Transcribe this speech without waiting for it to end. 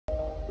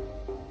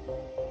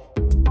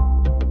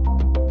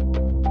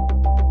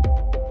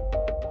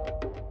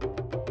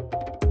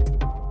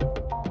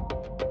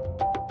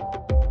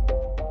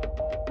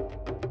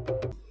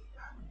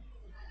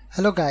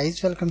Hello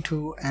guys, welcome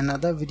to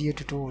another video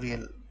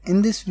tutorial.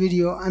 In this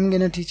video I'm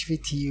gonna teach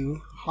with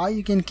you how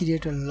you can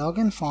create a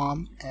login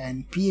form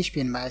in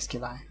PHP and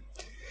MySQL.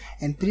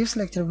 In previous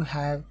lecture we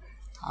have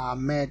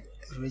made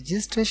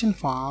registration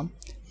form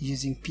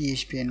using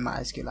PHP and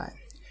MySQL.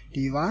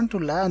 Do you want to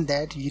learn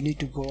that? You need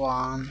to go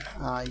on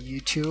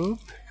YouTube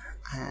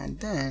and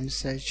then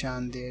search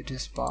on the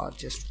address bar.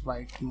 Just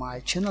write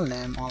my channel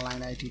name,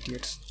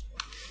 OnlineITtuts.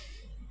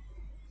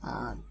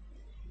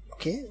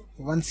 Okay,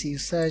 once you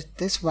search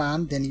this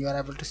one, then you are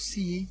able to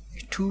see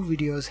two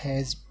videos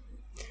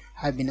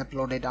have been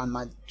uploaded on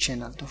my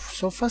channel.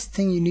 So first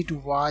thing, you need to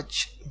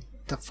watch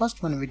the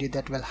first one video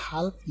that will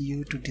help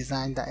you to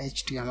design the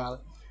HTML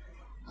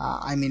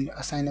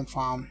a sign up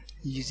form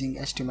using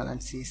HTML and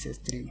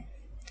CSS3.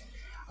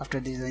 After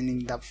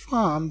designing the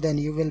form, then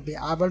you will be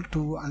able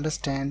to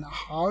understand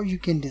how you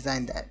can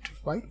design that,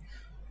 right?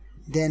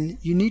 Then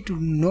you need to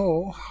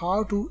know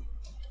how to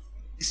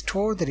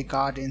store the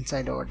record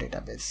inside our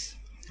database,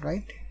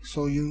 right?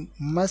 So you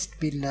must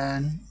be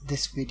learn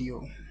this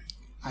video,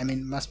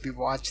 must be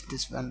watch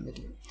this one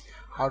video,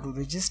 how to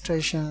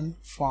registration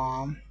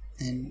form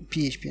in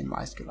PHP and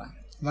MySQL.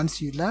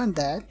 Once you learn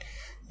that,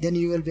 then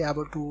you will be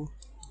able to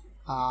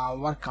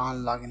work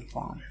on login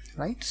form,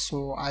 right?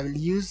 So I will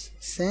use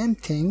same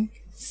thing,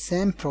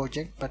 same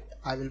project, but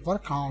I will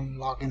work on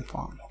login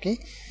form. Okay,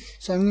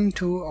 so I'm going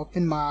to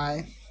open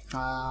my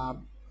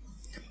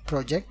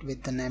project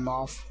with the name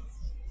of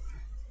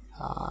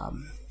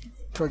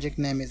project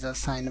name is a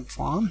sign up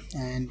form,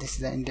 and this is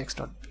the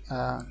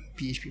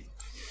index.php.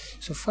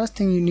 So first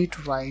thing, you need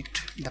to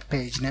write the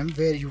page name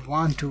where you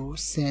want to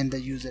send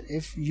the user.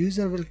 If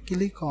user will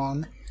click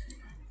on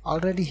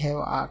already have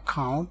an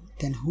account,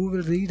 then who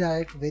will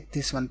redirect with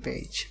this one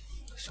page.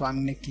 So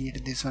I'm going to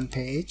create this one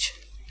page,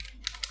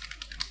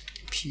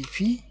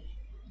 php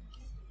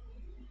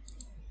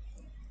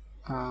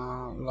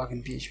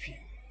login php,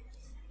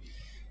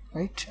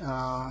 right?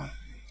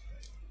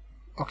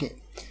 Okay,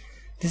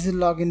 this is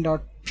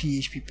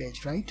login.php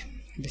page, right?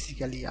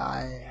 Basically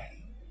I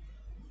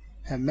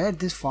have made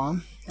this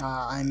form,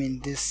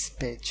 this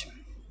page.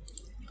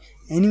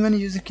 Anyone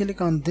user click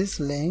on this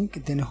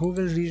link, then who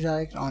will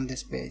redirect on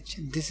this page.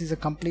 This is a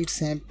complete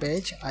same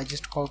page. I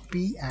just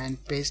copy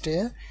and paste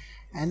here,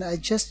 and I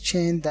just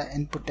change the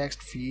input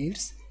text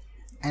fields,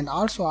 and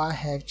also I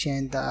have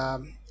changed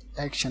the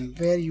action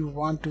where you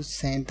want to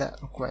send the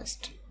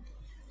request.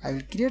 I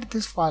will create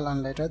this file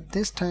on later.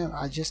 This time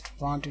I just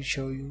want to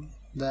show you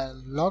the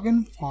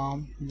login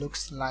form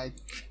looks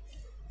like.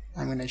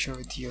 I'm gonna show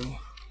with you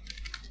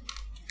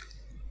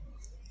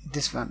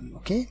this one.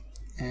 Okay,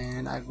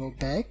 and I go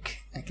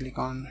back, I click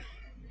on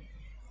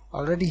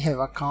already have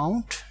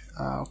account.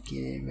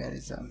 Okay, where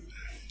is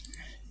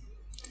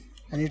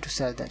I need to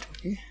sell that.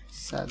 Okay,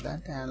 sell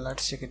that, and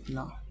let's check it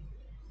now.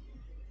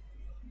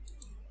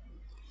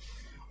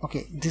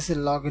 Okay, this is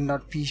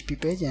login.php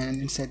page,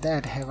 and inside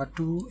that have a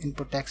two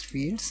input text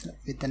fields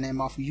with the name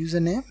of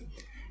username.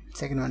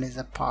 Second one is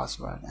a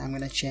password. I'm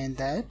gonna change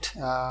that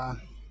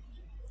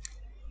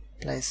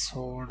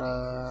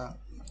placeholder,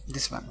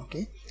 this one.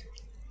 Okay,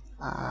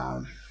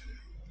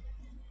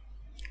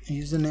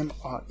 username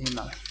or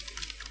email.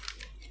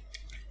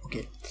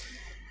 Okay,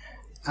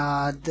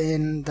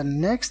 then the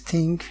next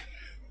thing,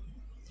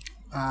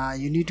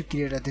 you need to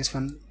create this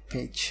one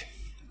page,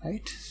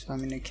 right? So I'm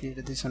gonna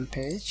create this one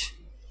page,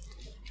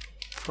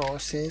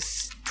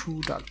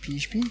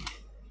 process2.php.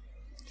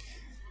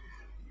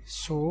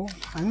 So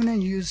I'm gonna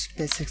use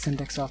basic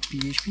syntax of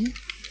PHP.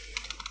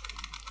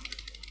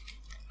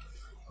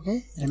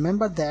 Okay,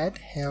 remember that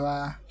have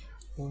a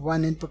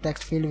one input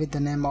text field with the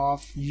name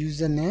of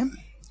username.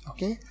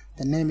 Okay,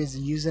 the name is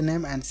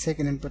username, and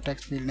second input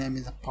text field name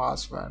is a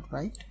password,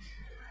 right?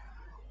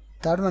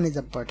 Third one is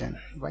a button,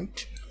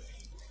 right?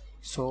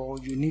 So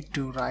you need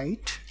to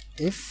write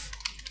if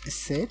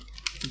set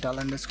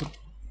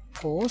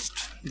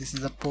 $post. This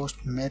is a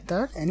post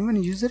method, and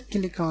when user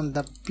click on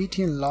the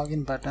btn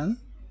login button,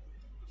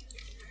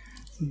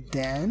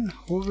 then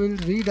who will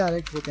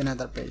redirect with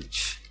another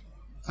page.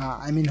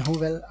 Who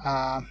will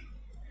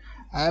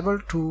able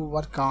to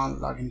work on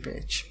login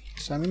page.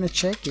 So I'm gonna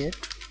check it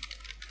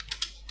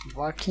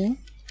working.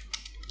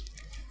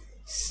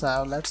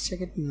 So let's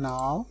check it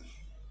now.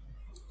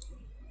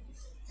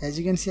 As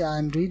you can see,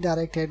 I'm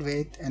redirected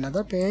with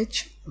another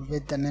page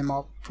with the name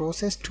of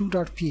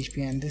process2.php,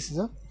 and this is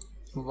a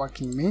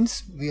working,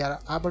 means we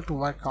are able to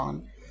work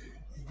on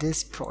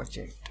this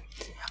project.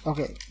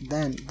 Okay,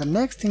 then the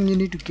next thing, you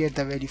need to get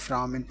the value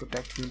from input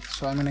text field.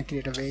 So I'm gonna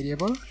create a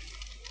variable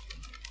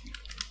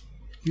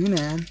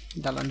uname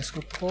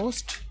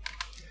 $post,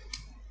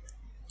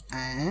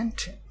 and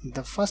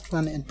the first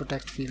one input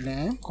text field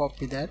name,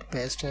 copy that,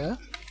 paste here,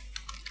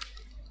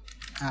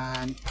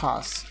 and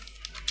pass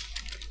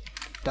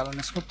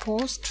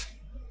 $post,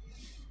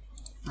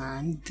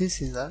 and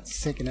this is a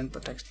second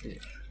input text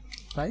field,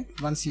 right?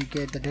 Once you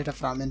get the data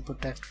from input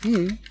text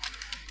field,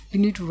 you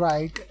need to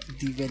write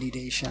the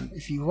validation.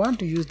 If you want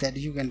to use that,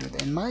 you can do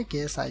that. In my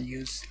case, I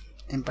use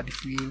empty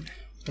field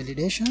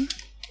validation,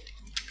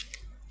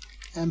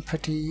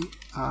 empty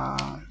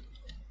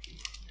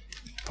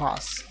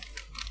pass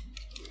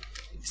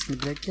in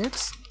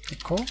brackets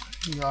echo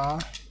your,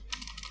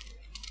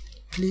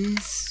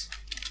 please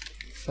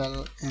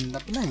fill in the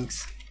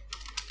blanks,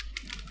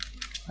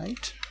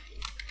 right?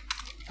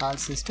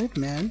 Else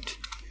statement,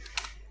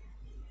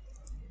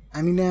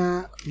 I'm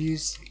gonna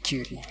use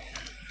query.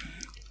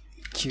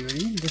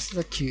 This is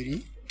a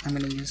query. I'm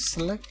gonna use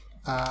select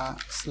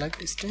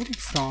static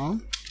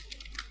from,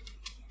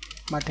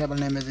 my table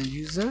name is the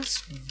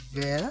users,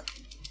 where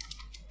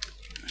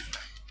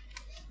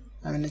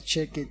I'm gonna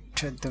check it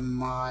to the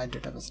my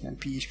database name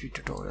PHP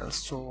tutorials.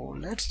 So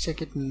let's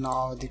check it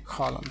now. The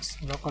columns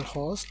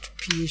localhost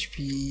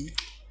PHP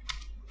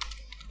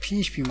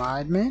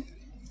my admin,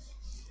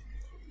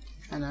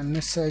 and I'm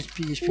gonna search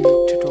PHP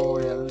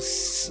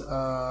tutorials,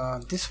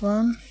 this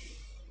one,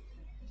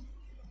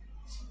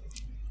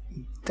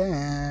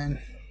 then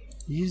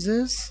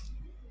users.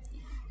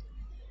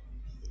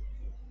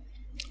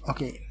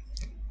 Okay,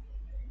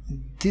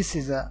 this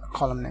is a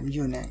column name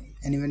uname,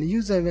 and when the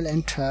user will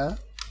enter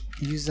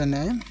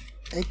username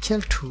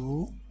equal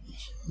to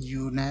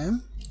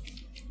uname,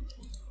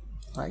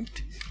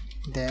 right?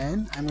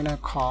 Then I'm gonna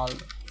call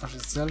a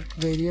result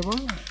variable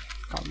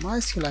called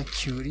MySQL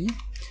query.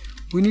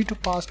 We need to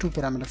pass two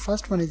parameters.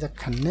 First one is a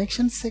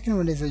connection, second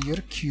one is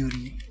your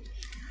query,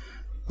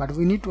 but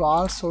we need to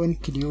also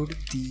include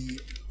the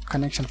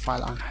connection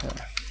file on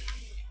here.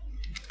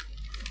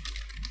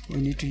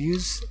 We need to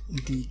use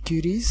the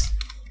queries,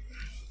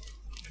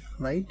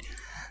 right?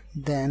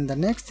 Then the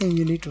next thing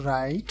you need to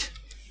write,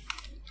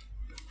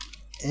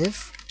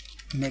 if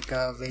make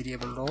a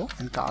variable row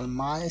and call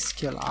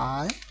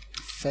MySQL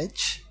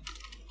fetch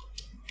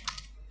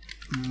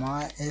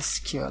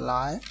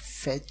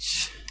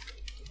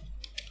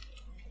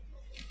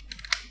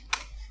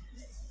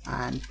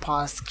and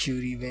pass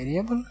query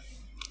variable,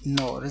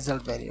 no,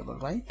 result variable,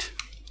 right?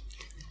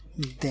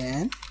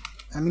 Then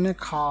I'm gonna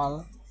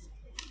call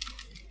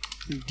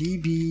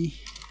db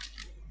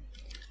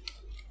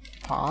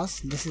pass,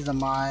 this is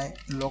my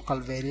local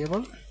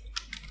variable.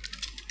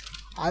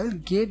 I will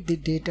get the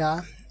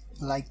data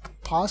like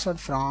password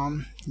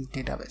from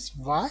database.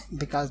 Why?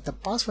 Because the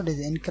password is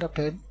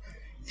encrypted,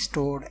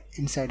 stored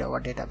inside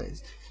our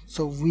database.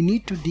 So we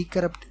need to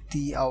decrypt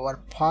our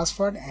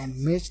password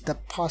and match the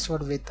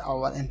password with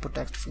our input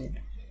text field.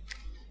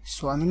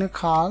 So I'm gonna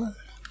call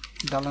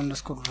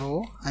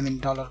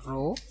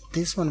 $row,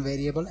 this one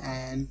variable,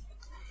 and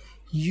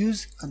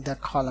use the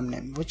column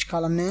name. Which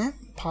column name?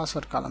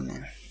 Password column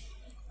name,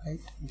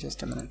 right?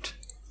 Just a minute.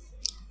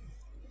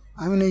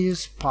 I'm gonna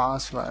use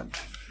password.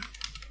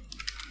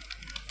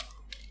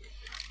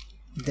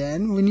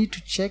 Then we need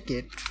to check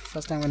it.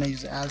 First I'm gonna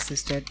use else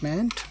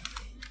statement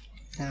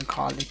and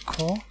call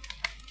echo,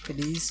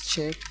 please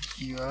check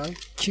your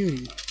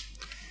query.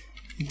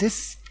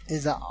 This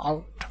is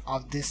out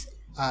of this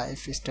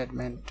if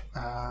statement.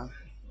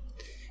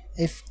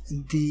 If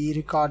the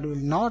record will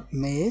not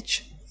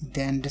match,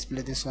 then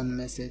display this one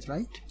message,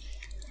 right?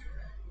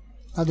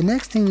 Now the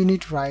next thing you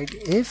need to write,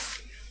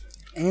 if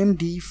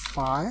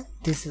md5,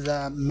 this is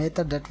a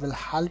method that will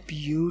help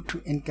you to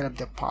encrypt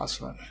the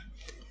password.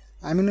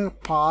 I'm going to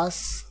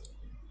pass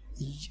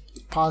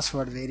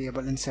password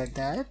variable inside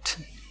that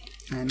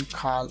and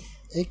call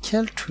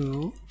equal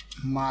to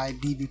my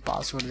db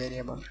password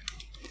variable.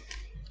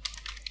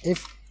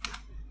 If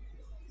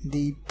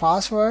the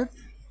password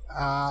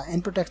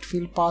input text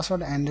field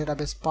password and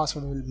database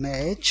password will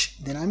match,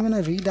 then I'm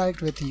going to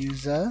redirect with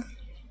user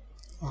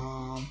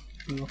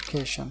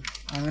location.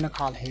 I'm going to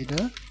call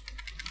header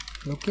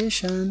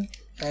location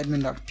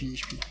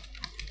admin.php.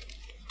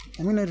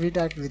 I'm going to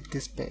redirect with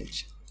this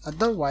page.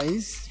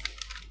 Otherwise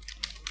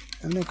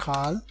I'm going to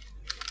call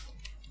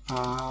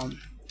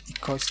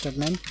echo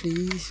statement,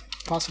 please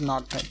password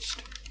not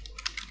touched,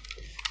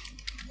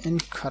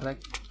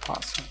 incorrect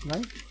password,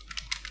 right?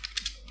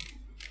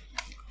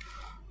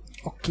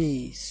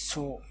 Okay,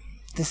 so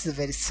this is a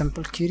very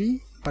simple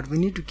query, but we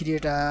need to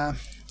create a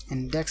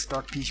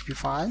index.php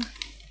file.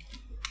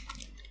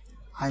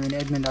 I'm in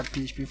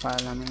admin.php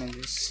file. I'm gonna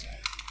use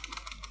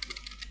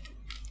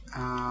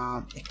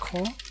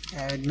echo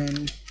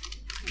admin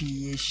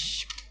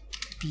php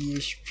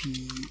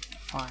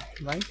file,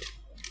 right?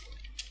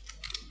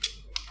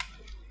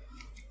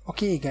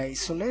 Okay guys,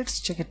 so let's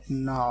check it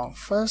now.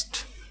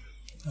 First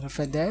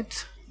refer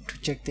that to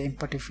check the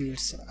input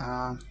fields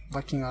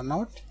working or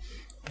not.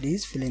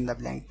 Please fill in the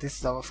blank. This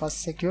is our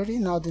first security.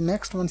 Now the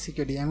next one,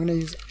 security. I'm gonna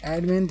use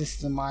admin. This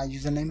is my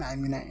username.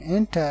 I'm gonna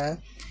enter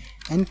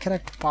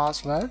incorrect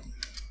password.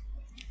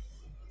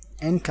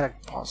 I'm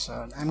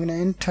gonna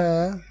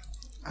enter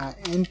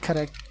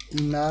incorrect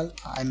email,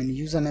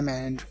 username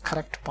and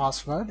correct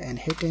password, and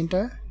hit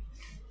enter.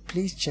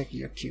 Please check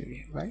your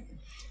query, right?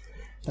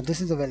 Now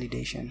this is the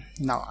validation.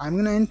 Now I'm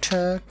gonna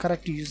enter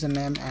correct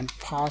username and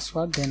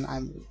password, then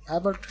I'm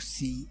able to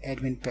see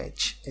admin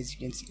page. As you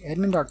can see,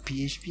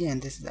 admin.php,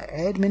 and this is the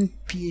admin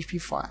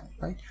php file,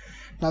 right?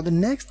 Now the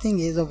next thing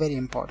is very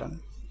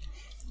important.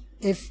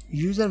 If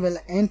user will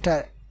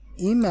enter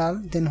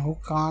email, then who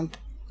can't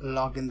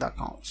log in the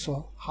account.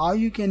 So how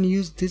you can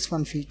use this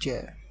one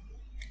feature?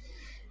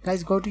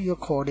 Guys, go to your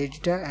code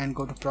editor and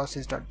go to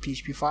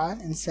process.php file.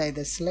 Inside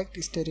the select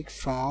static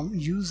from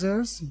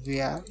users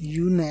where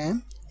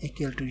uname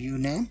equal to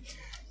uname.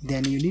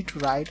 Then you need to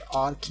write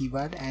or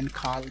keyword and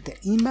call the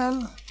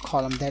email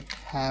column that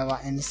have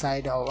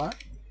inside our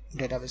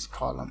database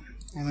column.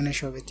 I'm going to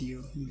show with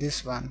you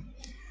this one.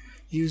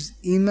 Use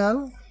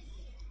email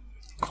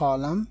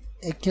column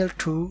equal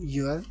to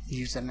your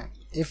username.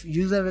 If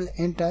user will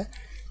enter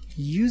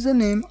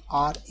username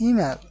or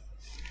email,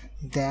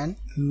 then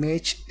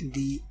match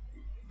the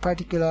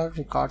particular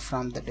record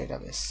from the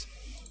database.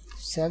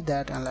 Save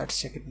that and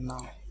let's check it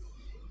now.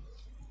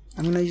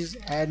 I'm gonna use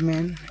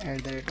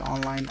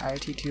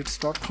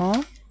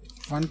admin@onlineITtuts.com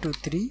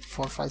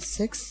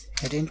 123456,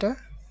 hit enter,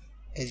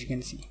 as you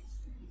can see,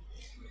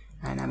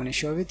 and I'm gonna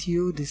share with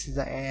you this is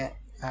the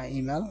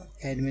email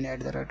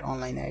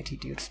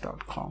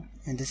admin@onlineITtuts.com,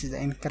 and this is the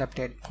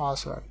encrypted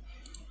password.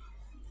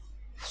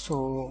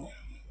 So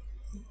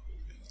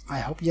I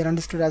hope you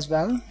understood as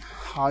well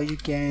how you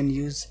can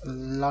use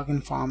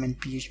login form in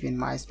PHP and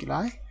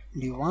MySQL.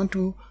 Do you want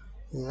to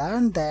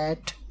learn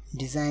that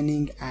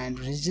designing and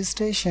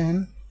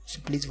registration? So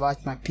please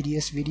watch my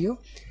previous video.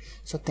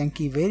 So thank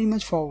you very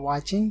much for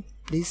watching.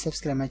 Please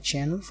subscribe my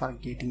channel for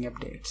getting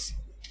updates.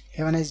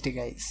 Have a nice day,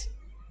 guys.